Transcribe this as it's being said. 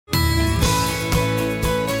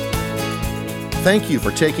Thank you for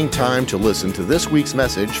taking time to listen to this week's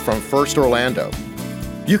message from First Orlando.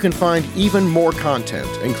 You can find even more content,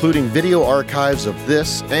 including video archives of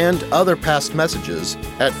this and other past messages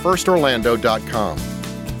at firstorlando.com.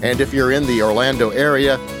 And if you're in the Orlando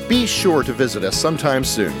area, be sure to visit us sometime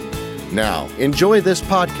soon. Now, enjoy this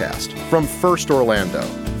podcast from First Orlando.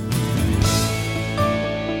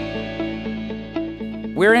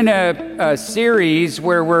 We're in a series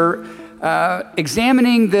where we're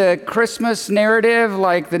examining the Christmas narrative,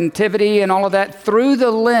 like the Nativity and all of that, through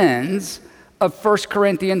the lens of 1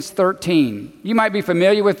 Corinthians 13. You might be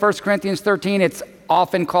familiar with 1 Corinthians 13. It's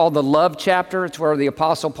often called the love chapter. It's where the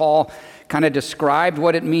Apostle Paul kind of described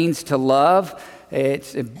what it means to love.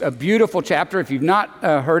 It's a beautiful chapter if you've not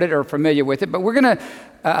heard it or familiar with it. But we're going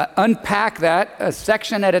to unpack that a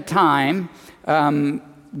section at a time,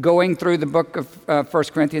 going through the book of 1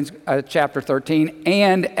 Corinthians chapter 13,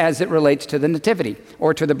 and as it relates to the Nativity,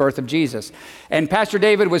 or to the birth of Jesus. And Pastor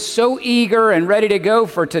David was so eager and ready to go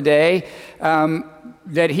for today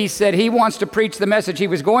that he said he wants to preach the message he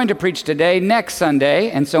was going to preach today next Sunday.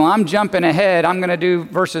 And so I'm jumping ahead. I'm going to do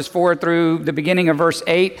verses 4 through the beginning of verse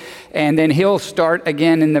 8, and then he'll start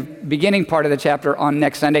again in the beginning part of the chapter on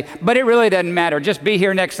next Sunday. But it really doesn't matter. Just be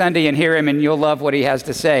here next Sunday and hear him, and you'll love what he has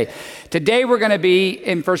to say. Today we're going to be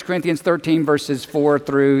in 1 Corinthians 13, verses 4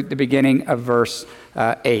 through the beginning of verse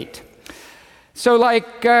 8. So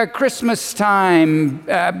like Christmas time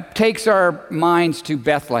takes our minds to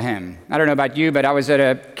Bethlehem. I don't know about you, but I was at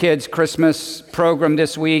a kids' Christmas program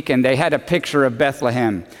this week, and they had a picture of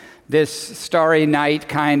Bethlehem. This starry night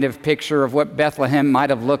kind of picture of what Bethlehem might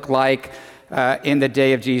have looked like in the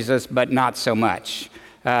day of Jesus, but not so much.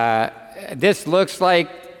 This looks like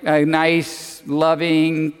a nice,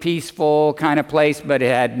 loving, peaceful kind of place, but it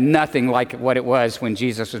had nothing like what it was when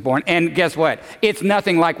Jesus was born. And guess what? It's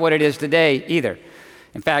nothing like what it is today either.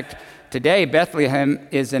 In fact, today Bethlehem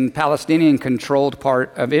is in Palestinian-controlled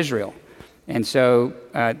part of Israel. And so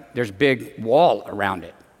there's a big wall around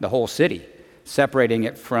it, the whole city, separating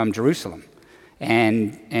it from Jerusalem.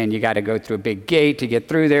 And you got to go through a big gate to get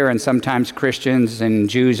through there, and sometimes Christians and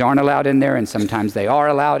Jews aren't allowed in there, and sometimes they are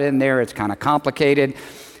allowed in there. It's kind of complicated.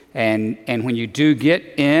 And when you do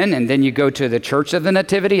get in, and then you go to the Church of the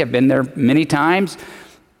Nativity, I've been there many times,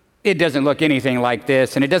 it doesn't look anything like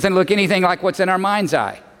this, and it doesn't look anything like what's in our mind's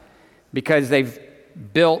eye, because they've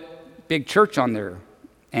built big church on there.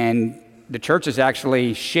 And the church is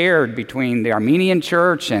actually shared between the Armenian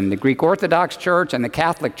church and the Greek Orthodox church and the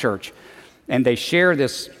Catholic church. And they share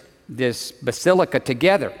this basilica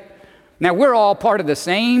together. Now, we're all part of the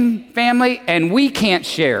same family, and we can't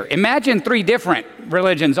share. Imagine 3 different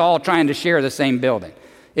religions all trying to share the same building.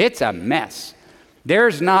 It's a mess.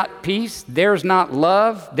 There's not peace. There's not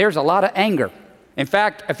love. There's a lot of anger. In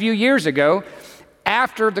fact, a few years ago,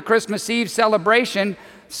 after the Christmas Eve celebration,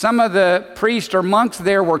 some of the priests or monks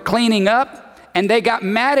there were cleaning up, and they got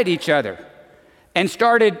mad at each other and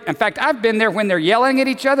started, in fact, I've been there when they're yelling at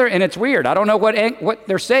each other, and it's weird. I don't know what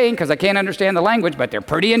they're saying because I can't understand the language, but they're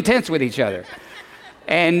pretty intense with each other.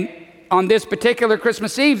 And on this particular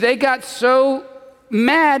Christmas Eve, they got so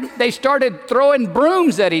mad, they started throwing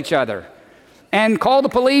brooms at each other and called the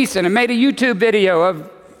police, and made a YouTube video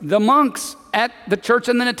of the monks at the Church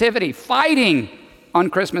of the Nativity fighting on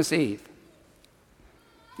Christmas Eve.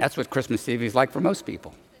 That's what Christmas Eve is like for most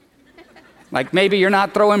people. Like maybe you're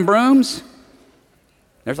not throwing brooms.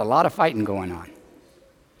 There's a lot of fighting going on.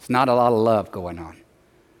 It's not a lot of love going on.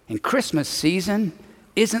 And Christmas season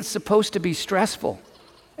isn't supposed to be stressful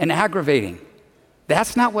and aggravating.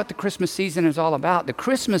 That's not what the Christmas season is all about. The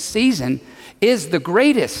Christmas season is the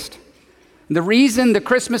greatest. The reason the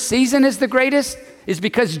Christmas season is the greatest is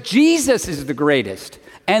because Jesus is the greatest.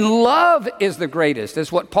 And love is the greatest,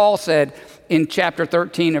 is what Paul said in chapter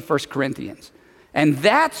 13 of 1 Corinthians. And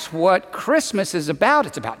that's what Christmas is about.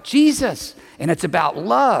 It's about Jesus, and it's about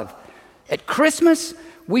love. At Christmas,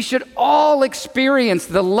 we should all experience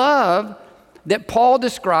the love that Paul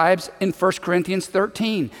describes in 1 Corinthians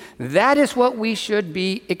 13. That is what we should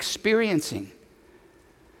be experiencing.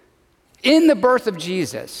 In the birth of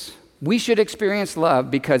Jesus, we should experience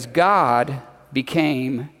love because God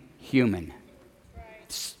became human.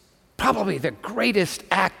 It's probably the greatest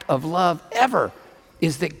act of love ever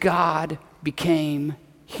is that God became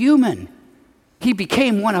human. He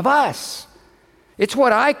became one of us. It's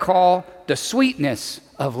what I call the sweetness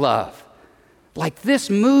of love. Like this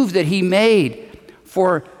move that he made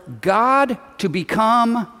for God to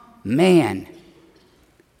become man.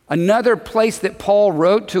 Another place that Paul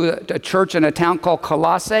wrote to a church in a town called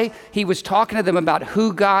Colossae, he was talking to them about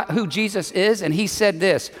who Jesus is, and he said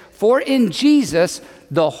this, "For in Jesus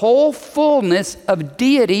the whole fullness of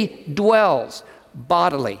deity dwells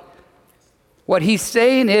bodily. What he's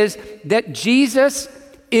saying is that Jesus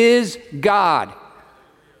is God.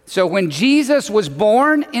 So when Jesus was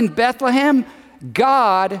born in Bethlehem,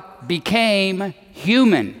 God became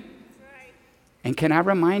human. And can I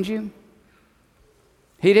remind you?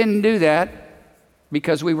 He didn't do that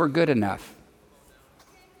because we were good enough.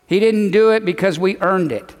 He didn't do it because we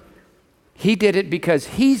earned it. He did it because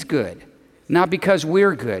he's good, not because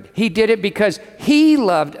we're good. He did it because he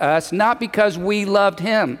loved us, not because we loved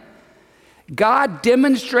him. God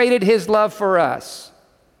demonstrated his love for us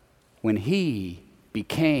when he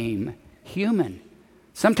became human.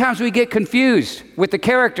 Sometimes we get confused with the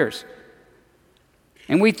characters,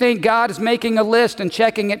 and we think God is making a list and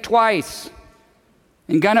checking it twice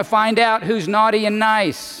and gonna find out who's naughty and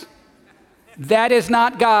nice. That is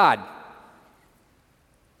not God.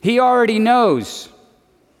 He already knows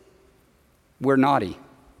we're naughty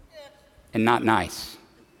and not nice.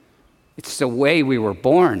 It's the way we were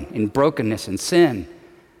born, in brokenness and sin,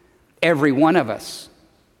 every one of us.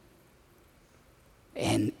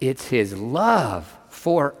 And it's his love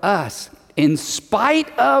for us, in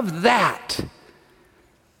spite of that,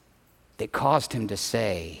 that caused him to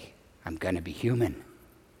say, I'm going to be human.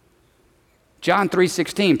 John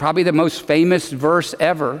 3:16, probably the most famous verse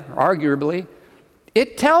ever, arguably.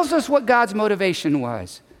 It tells us what God's motivation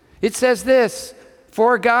was. It says this,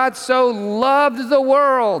 for God so loved the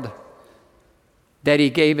world that he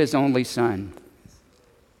gave his only son.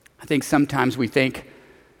 I think sometimes we think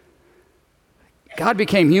God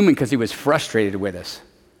became human because he was frustrated with us,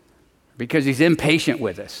 because he's impatient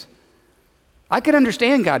with us. I could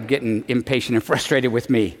understand God getting impatient and frustrated with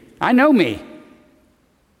me. I know me.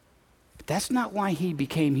 But that's not why he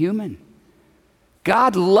became human.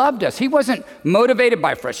 God loved us. He wasn't motivated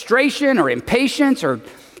by frustration or impatience, or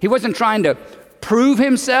he wasn't trying to prove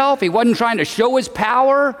himself. He wasn't trying to show his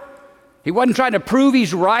power. He wasn't trying to prove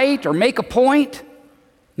he's right or make a point.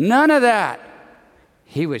 None of that.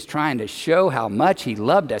 He was trying to show how much he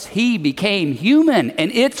loved us. He became human,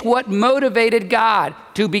 and it's what motivated God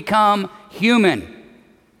to become human.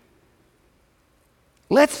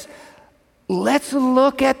 Let's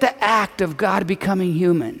look at the act of God becoming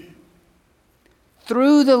human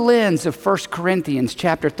through the lens of 1 Corinthians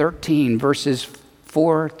chapter 13, verses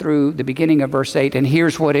 4 through the beginning of verse 8. And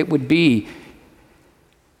here's what it would be.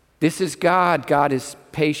 This is God. God is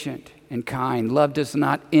patient and kind. Love does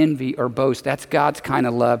not envy or boast. That's God's kind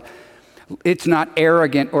of love. It's not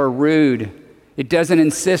arrogant or rude. It doesn't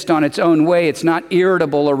insist on its own way. It's not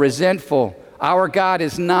irritable or resentful. Our God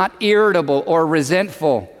is not irritable or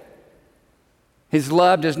resentful. His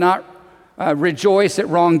love does not rejoice at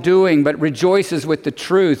wrongdoing, but rejoices with the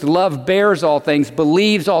truth. Love bears all things,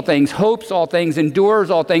 believes all things, hopes all things, endures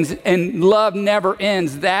all things, and love never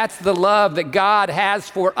ends. That's the love that God has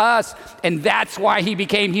for us, and that's why he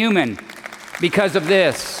became human, because of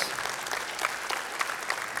this.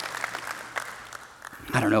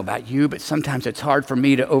 I don't know about you, but sometimes it's hard for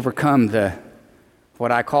me to overcome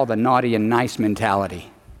what I call the naughty and nice mentality.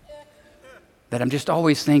 That I'm just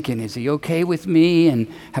always thinking, is he okay with me? And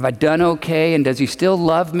have I done okay? And does he still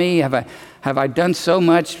love me? Have I done so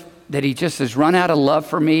much that he just has run out of love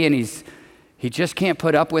for me and he just can't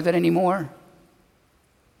put up with it anymore?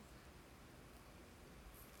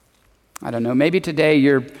 I don't know. Maybe today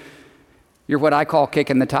you're what I call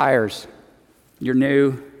kicking the tires. You're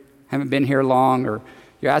new, haven't been here long, or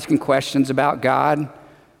you're asking questions about God.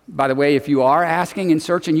 By the way, if you are asking and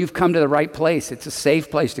searching, you've come to the right place. It's a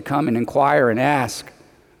safe place to come and inquire and ask.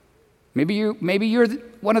 Maybe you're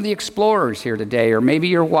one of the explorers here today, or maybe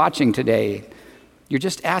you're watching today. You're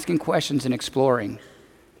just asking questions and exploring.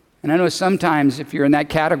 And I know sometimes if you're in that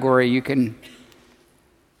category, you can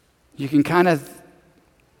kind of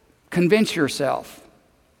convince yourself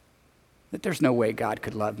that there's no way God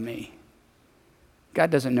could love me. God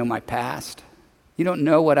doesn't know my past. You don't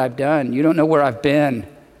know what I've done. You don't know where I've been.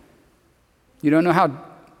 You don't know how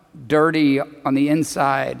dirty on the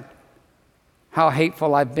inside, how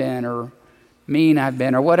hateful I've been or mean I've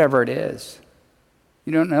been or whatever it is.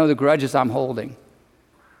 You don't know the grudges I'm holding.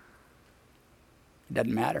 It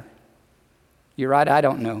doesn't matter. You're right, I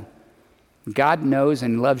don't know. God knows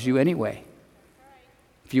and loves you anyway.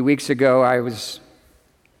 A few weeks ago, I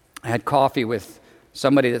had coffee with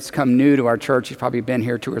somebody that's come new to our church. He's probably been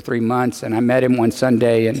here 2 or 3 months, and I met him one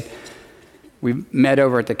Sunday, and we met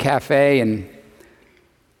over at the cafe and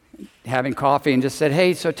having coffee and just said,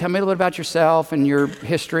 hey, so tell me a little bit about yourself and your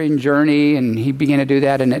history and journey. And he began to do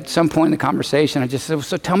that. And at some point in the conversation, I just said,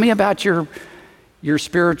 so tell me about your your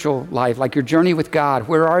spiritual life, like your journey with God.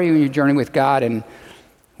 Where are you in your journey with God? And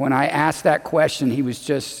when I asked that question, he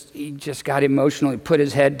just got emotional. He put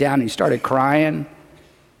his head down and he started crying.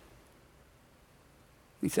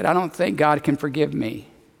 He said, I don't think God can forgive me.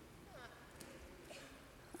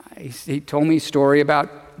 He told me a story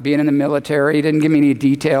about being in the military. He didn't give me any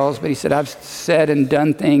details, but he said, I've said and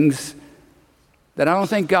done things that I don't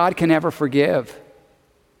think God can ever forgive.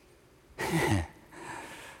 I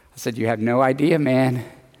said, you have no idea, man.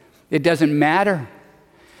 It doesn't matter.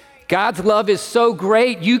 God's love is so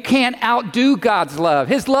great, you can't outdo God's love.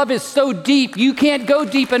 His love is so deep, you can't go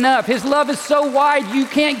deep enough. His love is so wide, you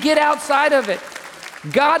can't get outside of it.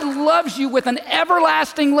 God loves you with an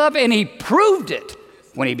everlasting love, and he proved it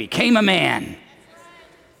when he became a man.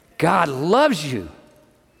 God loves you.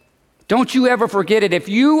 Don't you ever forget it. If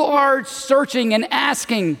you are searching and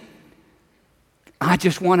asking, I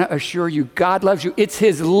just want to assure you, God loves you. It's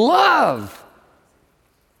his love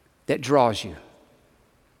that draws you.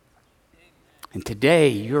 And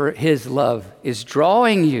today, his love is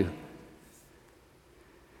drawing you.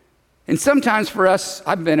 And sometimes for us,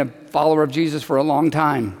 I've been a follower of Jesus for a long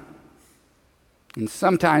time. And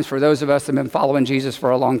sometimes for those of us that have been following Jesus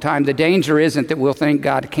for a long time, the danger isn't that we'll think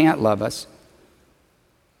God can't love us.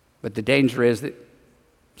 But the danger is that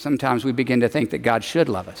sometimes we begin to think that God should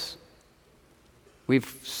love us. We've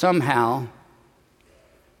forgotten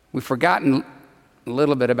a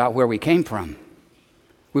little bit about where we came from.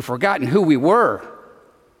 We've forgotten who we were.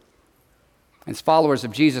 As followers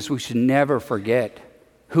of Jesus, we should never forget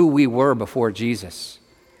who we were before Jesus.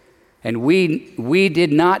 And we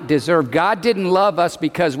did not deserve, God didn't love us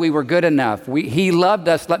because we were good enough. He loved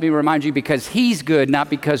us, let me remind you, because he's good, not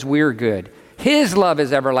because we're good. His love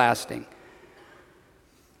is everlasting.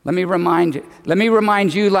 Let me remind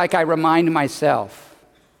you like I remind myself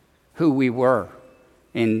who we were.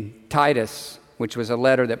 In Titus, which was a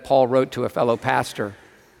letter that Paul wrote to a fellow pastor,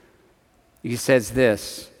 he says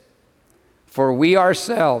this, for we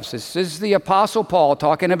ourselves, this is the Apostle Paul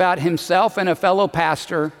talking about himself and a fellow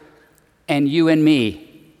pastor and you and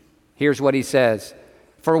me. Here's what he says,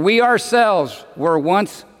 for we ourselves were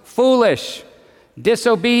once foolish,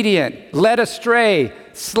 disobedient, led astray,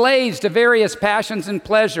 slaves to various passions and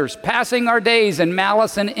pleasures, passing our days in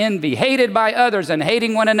malice and envy, hated by others and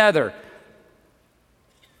hating one another.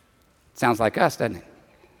 Sounds like us, doesn't it?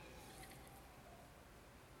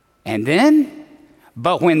 And then,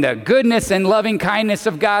 but when the goodness and loving kindness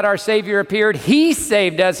of God our Savior appeared, he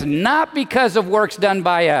saved us not because of works done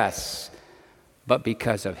by us, but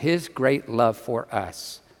because of his great love for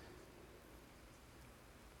us.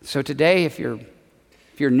 So today, if you're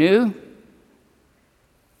new,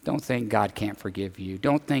 don't think God can't forgive you.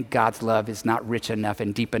 Don't think God's love is not rich enough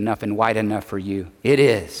and deep enough and wide enough for you. It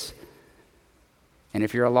is. And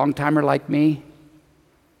if you're a long-timer like me,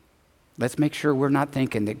 let's make sure we're not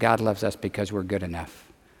thinking that God loves us because we're good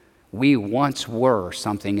enough. We once were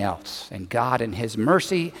something else. And God, in his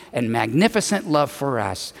mercy and magnificent love for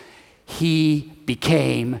us, he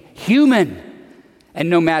became human.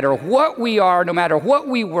 And no matter what we are, no matter what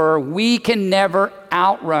we were, we can never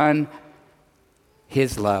outrun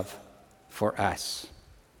his love for us.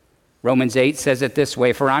 Romans 8 says it this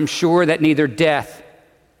way, for I'm sure that neither death,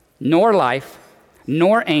 nor life,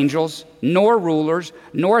 nor angels, nor rulers,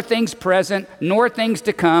 nor things present, nor things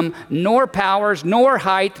to come, nor powers, nor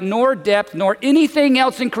height, nor depth, nor anything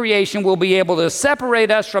else in creation will be able to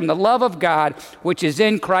separate us from the love of God, which is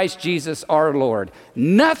in Christ Jesus our Lord.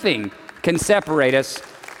 Nothing can separate us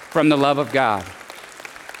from the love of God.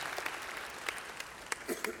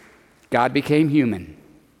 God became human,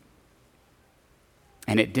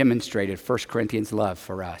 and it demonstrated 1 Corinthians love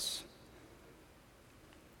for us.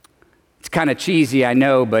 It's kind of cheesy, I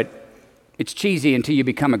know, but it's cheesy until you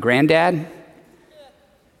become a granddad.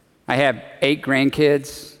 I have 8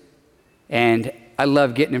 grandkids, and I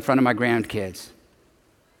love getting in front of my grandkids.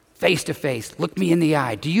 Face to face, look me in the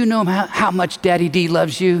eye. Do you know how much Daddy D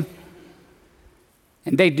loves you?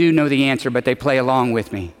 And they do know the answer, but they play along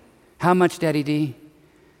with me. How much, Daddy D?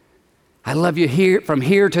 I love you here, from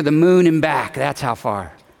here to the moon and back. That's how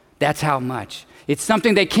far. That's how much. It's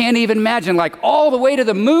something they can't even imagine, like all the way to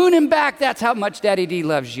the moon and back. That's how much Daddy D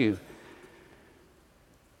loves you.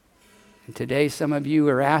 And today, some of you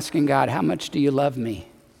are asking God, how much do you love me?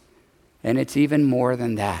 And it's even more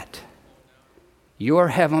than that. Your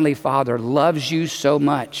Heavenly Father loves you so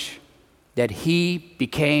much that he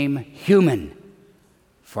became human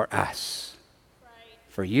for us,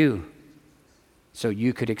 for you, so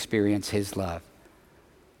you could experience his love.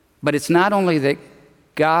 But it's not only that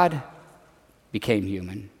God became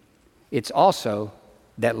human, it's also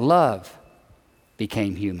that love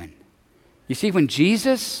became human. You see, when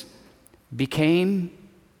Jesus became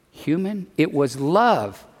human, it was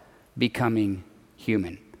love becoming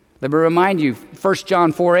human. Let me remind you, 1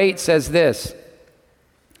 John 4:8 says this: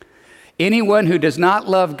 anyone who does not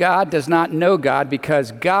love God does not know God,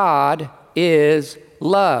 because God is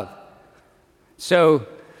love. So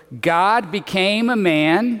God became a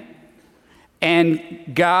man,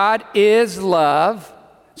 and God is love,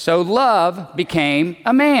 so love became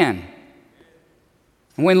a man.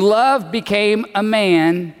 When love became a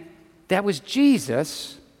man, that was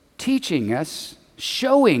Jesus teaching us,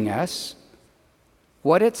 showing us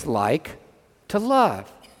what it's like to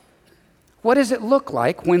love. What does it look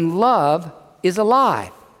like when love is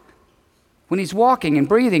alive? When he's walking and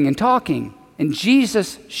breathing and talking. And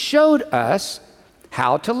Jesus showed us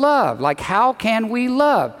how to love. Like, how can we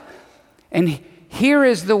love? And here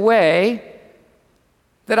is the way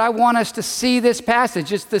that I want us to see this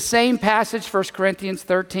passage. It's the same passage, 1 Corinthians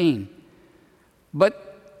 13. But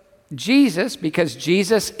Jesus, because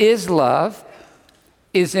Jesus is love,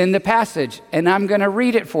 is in the passage. And I'm going to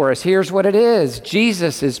read it for us. Here's what it is.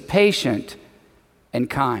 Jesus is patient and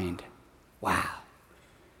kind. Wow.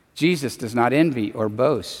 Jesus does not envy or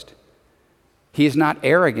boast. He is not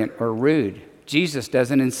arrogant or rude. Jesus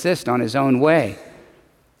doesn't insist on his own way.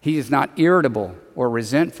 He is not irritable or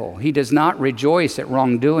resentful. He does not rejoice at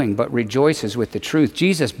wrongdoing, but rejoices with the truth.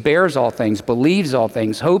 Jesus bears all things, believes all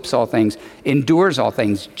things, hopes all things, endures all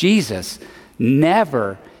things. Jesus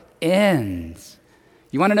never ends.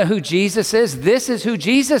 You want to know who Jesus is? This is who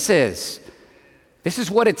Jesus is. This is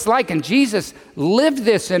what it's like. And Jesus lived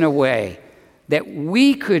this in a way that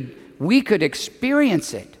we could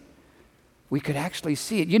experience it. We could actually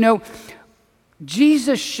see it. You know,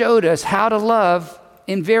 Jesus showed us how to love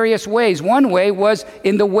in various ways. One way was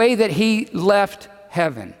in the way that he left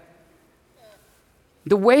heaven.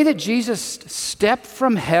 The way that Jesus stepped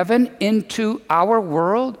from heaven into our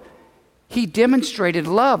world, he demonstrated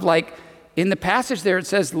love. Like in the passage there, it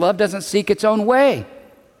says, love doesn't seek its own way.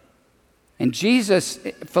 And Jesus,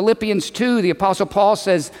 Philippians 2, the Apostle Paul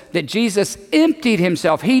says that Jesus emptied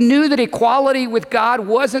himself. He knew that equality with God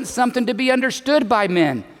wasn't something to be understood by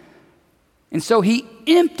men. And so he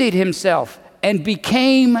emptied himself and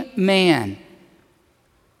became man.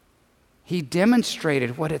 He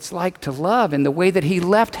demonstrated what it's like to love in the way that he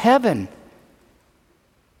left heaven,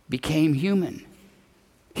 became human.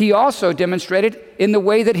 He also demonstrated in the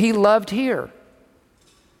way that he loved here.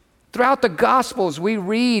 Throughout the Gospels, we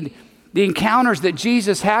read the encounters that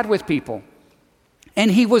Jesus had with people.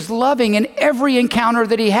 And he was loving in every encounter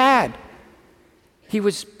that he had. He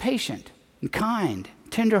was patient and kind,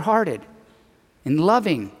 tender-hearted, and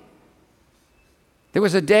loving. There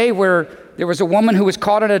was a day where there was a woman who was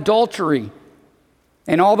caught in adultery,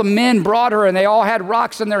 and all the men brought her, and they all had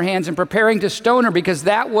rocks in their hands and preparing to stone her, because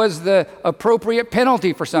that was the appropriate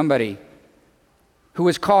penalty for somebody who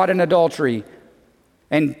was caught in adultery.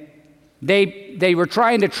 And they were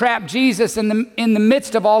trying to trap Jesus in the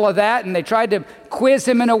midst of all of that, and they tried to quiz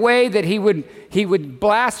him in a way that he would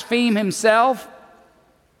blaspheme himself.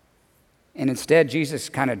 And instead, Jesus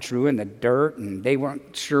kind of drew in the dirt, and they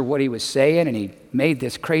weren't sure what he was saying, and he made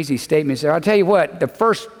this crazy statement. He said, I'll tell you what, the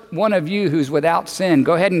first one of you who's without sin,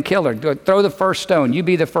 go ahead and kill her. Throw the first stone. You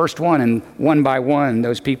be the first one. And one by one,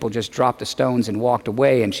 those people just dropped the stones and walked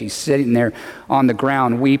away, and she's sitting there on the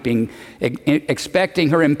ground weeping,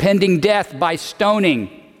 expecting her impending death by stoning.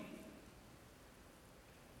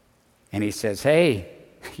 And he says, hey,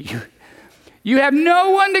 you have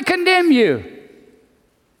no one to condemn you.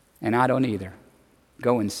 And I don't either.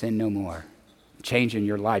 Go and sin no more. Changing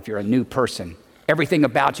your life. You're a new person. Everything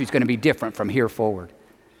about you is going to be different from here forward.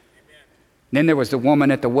 Amen. Then there was the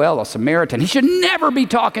woman at the well, a Samaritan. He should never be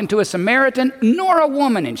talking to a Samaritan nor a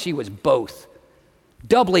woman. And she was both.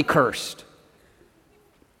 Doubly cursed.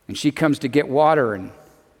 And she comes to get water, and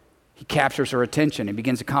he captures her attention and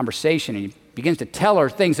begins a conversation. And he begins to tell her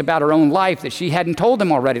things about her own life that she hadn't told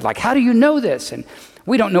him already. Like, how do you know this? And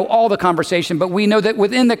we don't know all the conversation, but we know that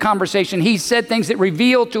within the conversation, he said things that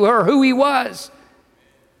revealed to her who he was.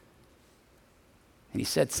 And he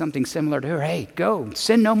said something similar to her. Hey, go,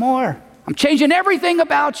 sin no more. I'm changing everything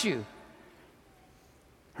about you.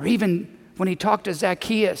 Or even when he talked to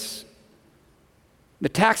Zacchaeus, the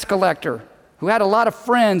tax collector, who had a lot of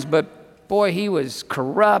friends, but boy, he was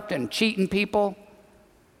corrupt and cheating people.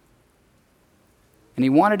 And he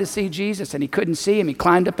wanted to see Jesus, and he couldn't see him. He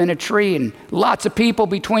climbed up in a tree, and lots of people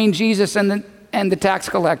between Jesus and the tax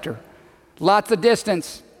collector. Lots of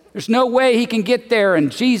distance. There's no way he can get there, and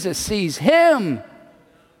Jesus sees him,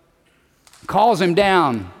 calls him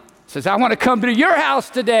down, says, I want to come to your house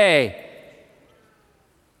today.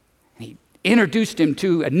 And he introduced him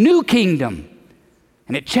to a new kingdom,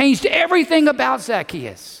 and it changed everything about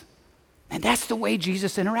Zacchaeus. And that's the way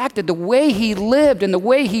Jesus interacted, the way he lived and the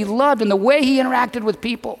way he loved and the way he interacted with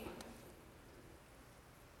people.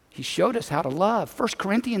 He showed us how to love. 1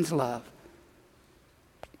 Corinthians love.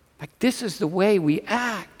 Like, this is the way we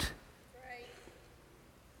act.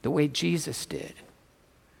 The way Jesus did.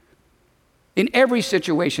 In every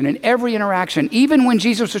situation, in every interaction, even when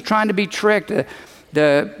Jesus was trying to be tricked,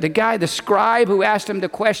 the guy, the scribe who asked him the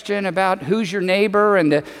question about who's your neighbor,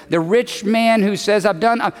 and the rich man who says,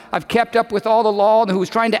 I've kept up with all the law, and who was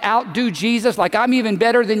trying to outdo Jesus, like I'm even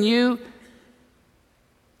better than you.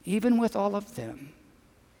 Even with all of them,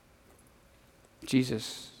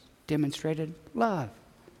 Jesus demonstrated love.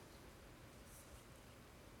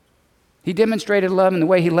 He demonstrated love in the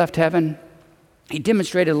way he left heaven. He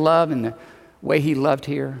demonstrated love in the way he loved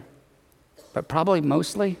here. But probably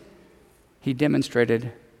mostly, he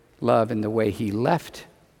demonstrated love in the way he left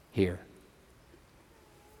here.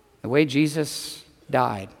 The way Jesus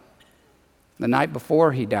died. The night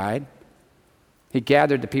before he died, he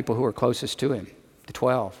gathered the people who were closest to him, the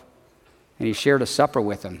 12, and he shared a supper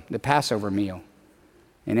with them, the Passover meal.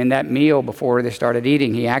 And in that meal, before they started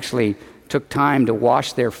eating, he actually took time to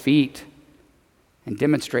wash their feet and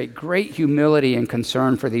demonstrate great humility and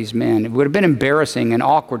concern for these men. It would have been embarrassing and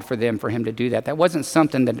awkward for them, for him to do that. That wasn't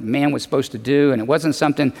something that a man was supposed to do, and it wasn't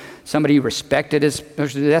something somebody you respected is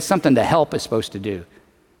supposed to do. That's something the help is supposed to do.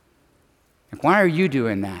 Like, why are you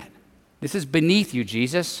doing that? This is beneath you,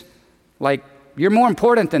 Jesus. Like, you're more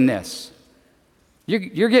important than this.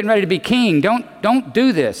 You're getting ready to be king. Don't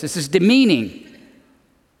do this. This is demeaning.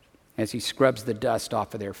 As he scrubs the dust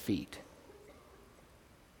off of their feet.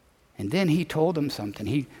 And then he told them something.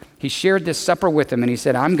 He shared this supper with them, and he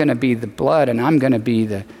said, I'm going to be the blood, and I'm going to be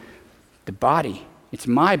the body. It's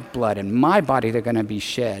my blood and my body that are going to be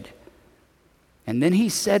shed. And then he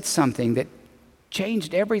said something that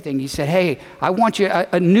changed everything. He said, hey, I want you,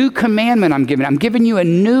 a new commandment I'm giving. I'm giving you a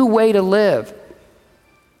new way to live.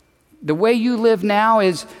 The way you live now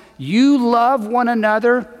is you love one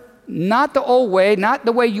another, not the old way, not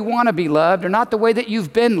the way you want to be loved, or not the way that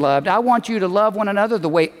you've been loved. I want you to love one another the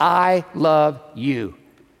way I love you.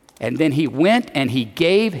 And then he went and he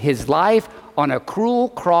gave his life on a cruel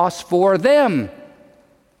cross for them.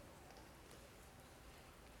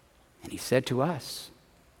 And he said to us,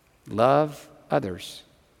 love others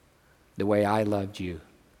the way I loved you.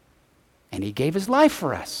 And he gave his life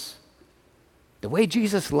for us. The way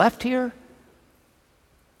Jesus left here,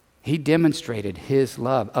 he demonstrated his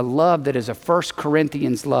love, a love that is a 1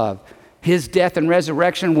 Corinthians love. His death and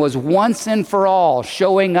resurrection was once and for all,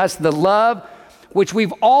 showing us the love which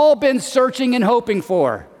we've all been searching and hoping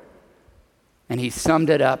for. And he summed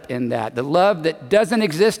it up in that. The love that doesn't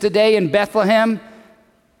exist today in Bethlehem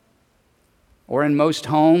or in most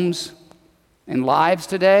homes and lives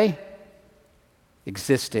today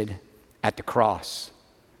existed at the cross.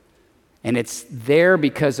 And it's there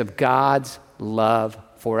because of God's love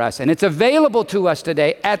for us. And it's available to us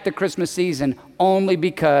today at the Christmas season only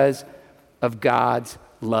because of God's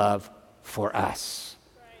love for us.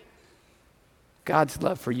 God's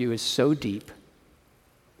love for you is so deep,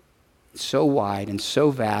 so wide, and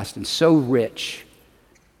so vast, and so rich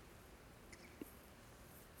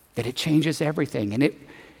that it changes everything. And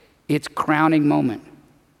its crowning moment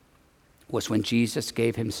was when Jesus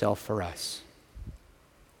gave himself for us.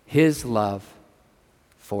 His love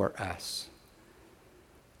for us.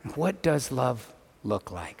 What does love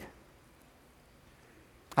look like?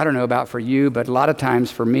 I don't know about for you, but a lot of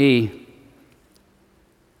times for me,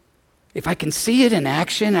 if I can see it in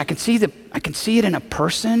action, I can see it in a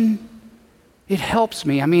person, it helps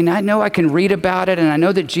me. I mean, I know I can read about it, and I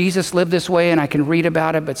know that Jesus lived this way, and I can read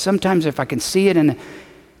about it, but sometimes if I can see it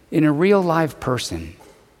in a real live person,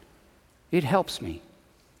 it helps me.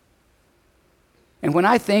 And when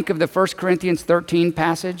I think of the 1 Corinthians 13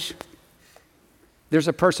 passage, there's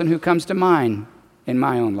a person who comes to mind in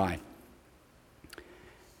my own life.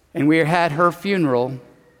 And we had her funeral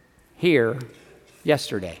here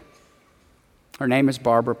yesterday. Her name is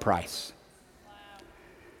Barbara Price. Wow.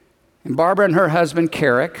 And Barbara and her husband,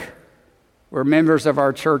 Carrick, were members of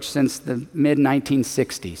our church since the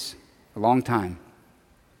mid-1960s, a long time.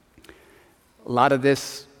 A lot of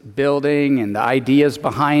this building and the ideas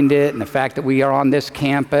behind it and the fact that we are on this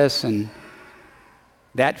campus and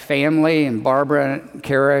that family and Barbara and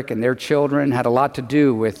Carrick and their children had a lot to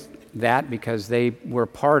do with that because they were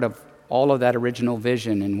part of all of that original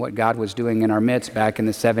vision and what God was doing in our midst back in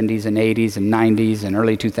the 70s and 80s and 90s and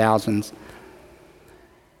early 2000s.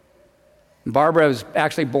 Barbara was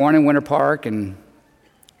actually born in Winter Park and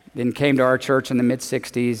then came to our church in the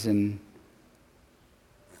mid-60s, and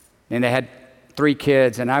they had 3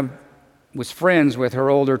 kids, and I was friends with her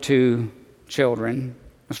older 2 children.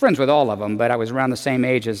 I was friends with all of them, but I was around the same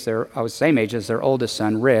age as their oldest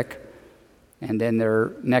son, Rick. And then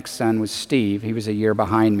their next son was Steve. He was a year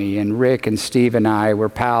behind me. And Rick and Steve and I were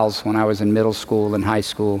pals when I was in middle school and high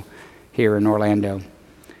school here in Orlando.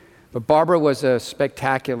 But Barbara was a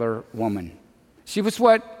spectacular woman. She was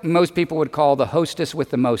what most people would call the hostess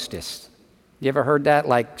with the mostest. You ever heard that?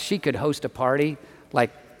 Like, she could host a party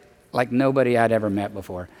like nobody I'd ever met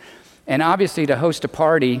before. And obviously, to host a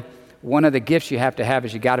party, one of the gifts you have to have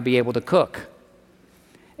is you got to be able to cook.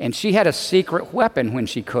 And she had a secret weapon when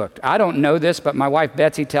she cooked. I don't know this, but my wife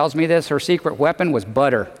Betsy tells me this. Her secret weapon was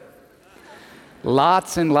butter.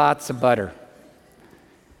 Lots and lots of butter.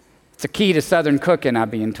 It's a key to Southern cooking, I'm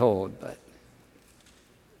being told.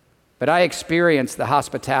 But I experienced the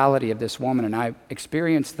hospitality of this woman, and I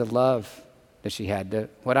experienced the love that she had,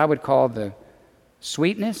 what I would call the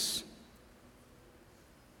sweetness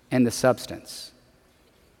and the substance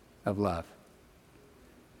of love.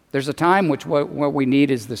 There's a time which what we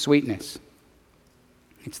need is the sweetness.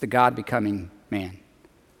 It's the God becoming man.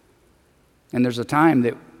 And there's a time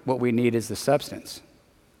that what we need is the substance.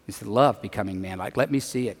 It's the love becoming man. Like, let me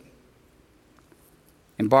see it.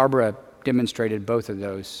 And Barbara demonstrated both of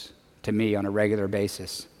those to me on a regular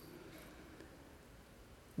basis.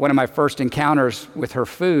 One of my first encounters with her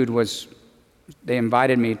food was they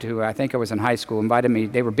invited me to, I think I was in high school,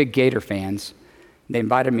 they were big Gator fans. They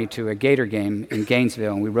invited me to a Gator game in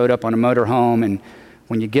Gainesville, and we rode up on a motorhome, and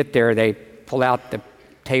when you get there, they pull out the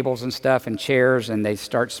tables and stuff and chairs, and they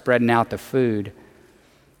start spreading out the food.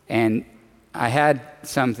 And I had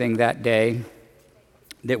something that day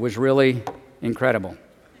that was really incredible.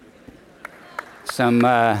 Some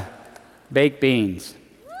baked beans.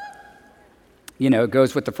 You know, it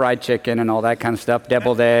goes with the fried chicken and all that kind of stuff,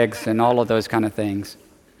 deviled eggs and all of those kind of things.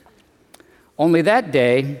 Only that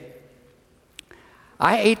day,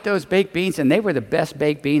 I ate those baked beans, and they were the best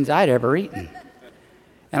baked beans I'd ever eaten.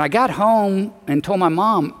 And I got home and told my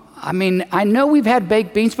mom, I know we've had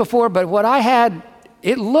baked beans before, but what I had,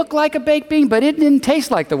 it looked like a baked bean, but it didn't taste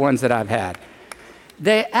like the ones that I've had.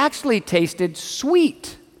 They actually tasted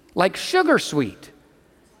sweet, like sugar sweet.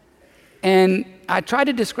 And I tried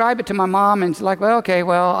to describe it to my mom, and she's like,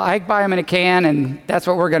 I buy them in a can, and that's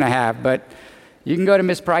what we're going to have. But you can go to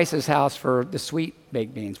Miss Price's house for the sweet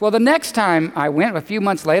baked beans. Well, the next time I went, a few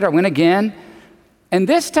months later, I went again. And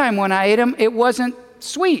this time when I ate them, it wasn't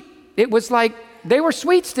sweet. It was like they were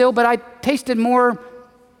sweet still, but I tasted more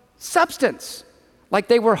substance, like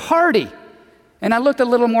they were hearty. And I looked a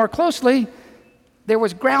little more closely. There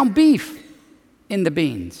was ground beef in the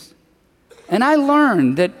beans. And I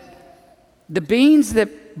learned that the beans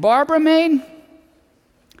that Barbara made,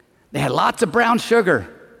 they had lots of brown sugar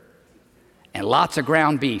and lots of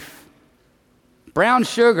ground beef. Brown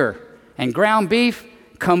sugar and ground beef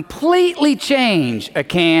completely change a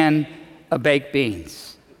can of baked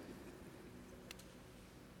beans.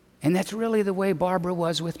 And that's really the way Barbara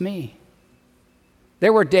was with me.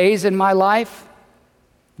 There were days in my life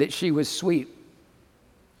that she was sweet,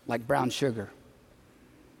 like brown sugar.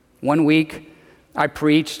 One week I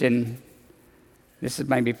preached, and this is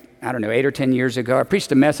maybe, 8 or 10 years ago. I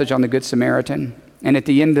preached a message on the Good Samaritan. And at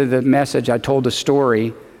the end of the message, I told a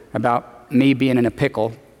story about me being in a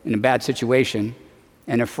pickle, in a bad situation,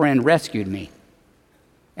 and a friend rescued me.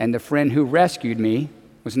 And the friend who rescued me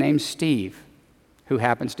was named Steve, who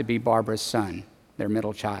happens to be Barbara's son, their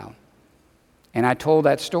middle child. And I told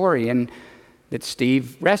that story, and that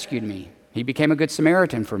Steve rescued me. He became a good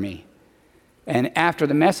Samaritan for me. And after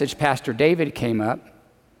the message, Pastor David came up,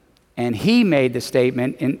 and he made the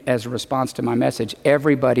statement as a response to my message,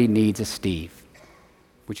 everybody needs a Steve,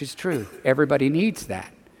 which is true. Everybody needs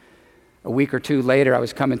that. A week or two later, I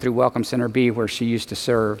was coming through Welcome Center B, where she used to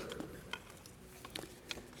serve.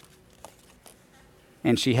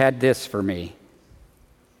 And she had this for me,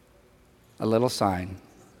 a little sign.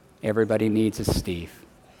 Everybody needs a Steve.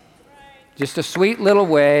 Just a sweet little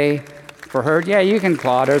way for her. Yeah, you can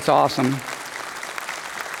applaud her. It's awesome.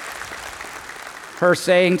 Her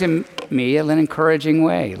saying to me in an encouraging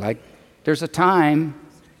way, like, there's a time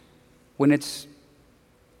when it's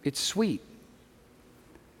sweet.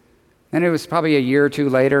 And it was probably a year or two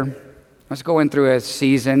later. I was going through a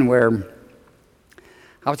season where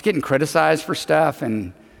I was getting criticized for stuff,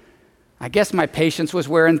 and I guess my patience was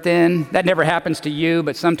wearing thin. That never happens to you,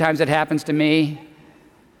 but sometimes it happens to me.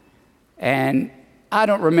 And I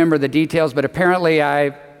don't remember the details, but apparently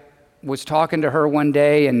I was talking to her one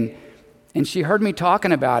day, and she heard me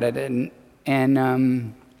talking about it, and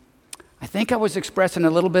I think I was expressing a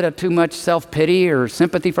little bit of too much self-pity or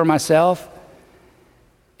sympathy for myself.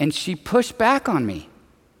 And she pushed back on me.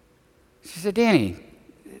 She said, Danny,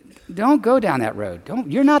 Don't go down that road.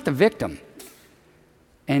 You're not the victim.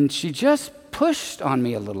 And she just pushed on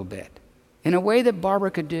me a little bit in a way that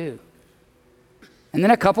Barbara could do. And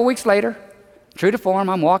then a couple weeks later, true to form,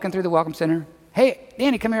 I'm walking through the Welcome Center. Hey,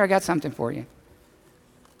 Danny, come here, I got something for you.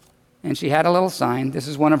 And she had a little sign. This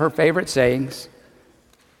is one of her favorite sayings.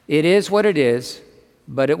 It is what it is,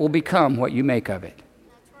 but it will become what you make of it.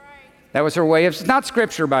 That's right. That was her way of, it's not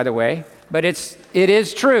scripture, by the way, but it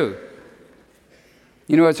is true.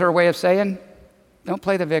 You know what's her way of saying? Don't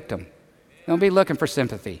play the victim. Don't be looking for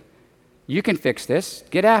sympathy. You can fix this.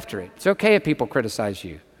 Get after it. It's okay if people criticize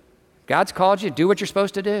you. God's called you. Do what you're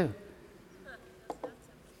supposed to do.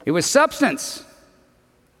 It was substance.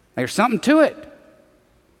 There's something to it.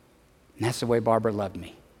 And that's the way Barbara loved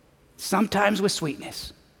me. Sometimes with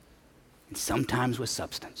sweetness, and sometimes with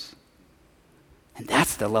substance. And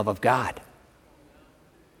that's the love of God.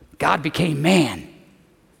 God became man.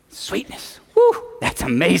 Sweetness. Woo, that's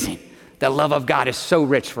amazing. The love of God is so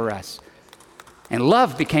rich for us. And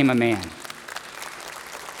love became a man.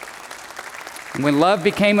 And when love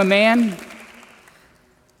became a man,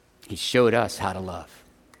 he showed us how to love.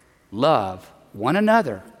 Love one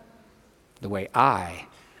another the way I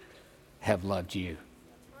have loved you.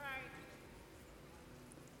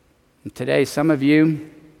 And today, some of you,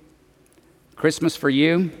 Christmas for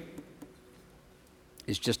you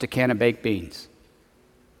is just a can of baked beans.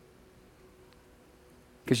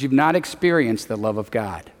 Because you've not experienced the love of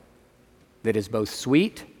God that is both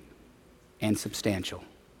sweet and substantial.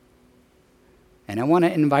 And I want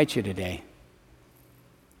to invite you today.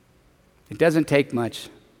 It doesn't take much.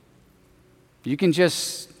 You can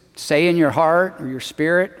just say in your heart or your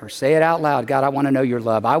spirit or say it out loud, God, I want to know your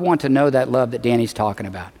love. I want to know that love that Danny's talking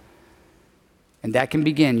about. And that can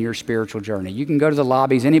begin your spiritual journey. You can go to the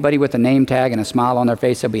lobbies. Anybody with a name tag and a smile on their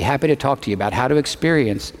face, they'll be happy to talk to you about how to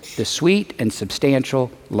experience the sweet and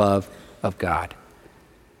substantial love of God.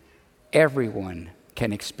 Everyone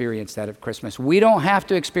can experience that at Christmas. We don't have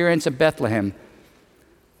to experience a Bethlehem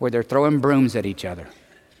where they're throwing brooms at each other.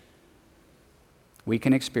 We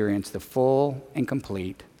can experience the full and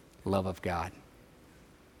complete love of God.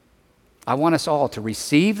 I want us all to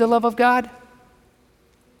receive the love of God,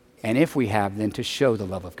 and if we have, then to show the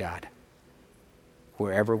love of God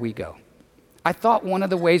wherever we go. I thought one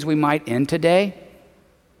of the ways we might end today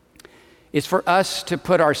is for us to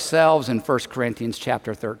put ourselves in 1 Corinthians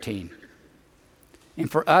chapter 13. And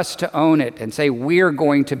for us to own it and say, we're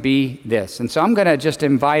going to be this. And so I'm going to just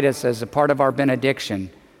invite us as a part of our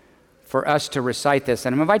benediction for us to recite this.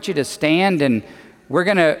 And I'm going to invite you to stand, and we're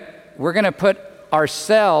going to put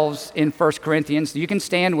ourselves in 1 Corinthians. You can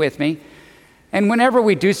stand with me. And whenever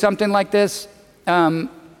we do something like this, I'm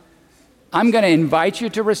going to invite you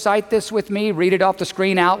to recite this with me, read it off the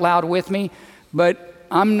screen out loud with me, but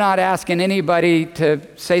I'm not asking anybody to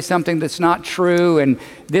say something that's not true, and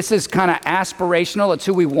this is kind of aspirational. It's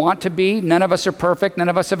who we want to be. None of us are perfect. None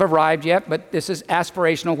of us have arrived yet, but this is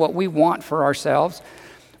aspirational, what we want for ourselves.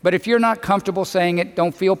 But if you're not comfortable saying it,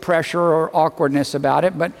 don't feel pressure or awkwardness about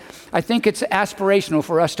it, but I think it's aspirational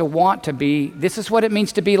for us to want to be. This is what it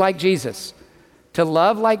means to be like Jesus. To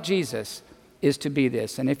love like Jesus is to be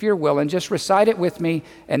this. And if you're willing, just recite it with me,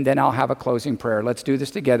 and then I'll have a closing prayer. Let's do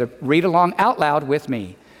this together. Read along out loud with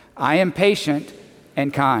me. I am patient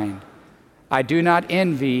and kind. I do not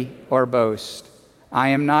envy or boast. I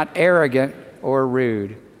am not arrogant or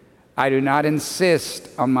rude. I do not insist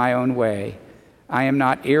on my own way. I am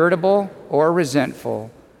not irritable or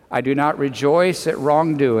resentful. I do not rejoice at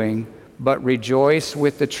wrongdoing, but rejoice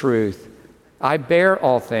with the truth. I bear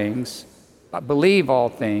all things, believe all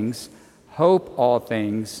things, hope all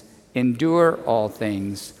things, endure all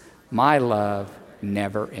things. My love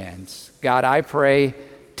never ends. God, I pray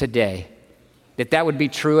today that would be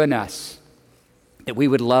true in us, that we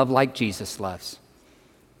would love like Jesus loves.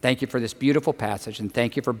 Thank you for this beautiful passage, and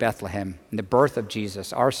thank you for Bethlehem and the birth of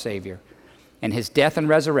Jesus, our Savior, and his death and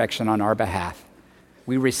resurrection on our behalf.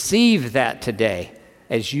 We receive that today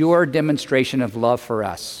as your demonstration of love for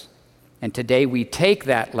us. And today we take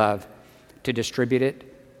that love to distribute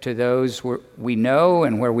it to those we know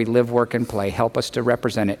and where we live, work, and play. Help us to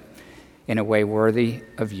represent it in a way worthy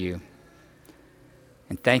of you.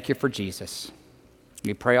 And thank you for Jesus.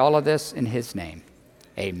 We pray all of this in his name.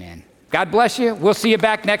 Amen. God bless you. We'll see you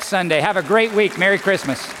back next Sunday. Have a great week. Merry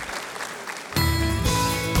Christmas.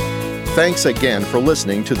 Thanks again for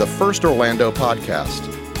listening to the First Orlando podcast.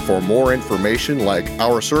 For more information like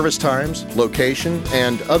our service times, location,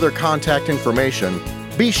 and other contact information,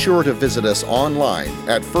 be sure to visit us online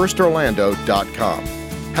at firstorlando.com.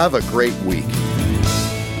 Have a great week.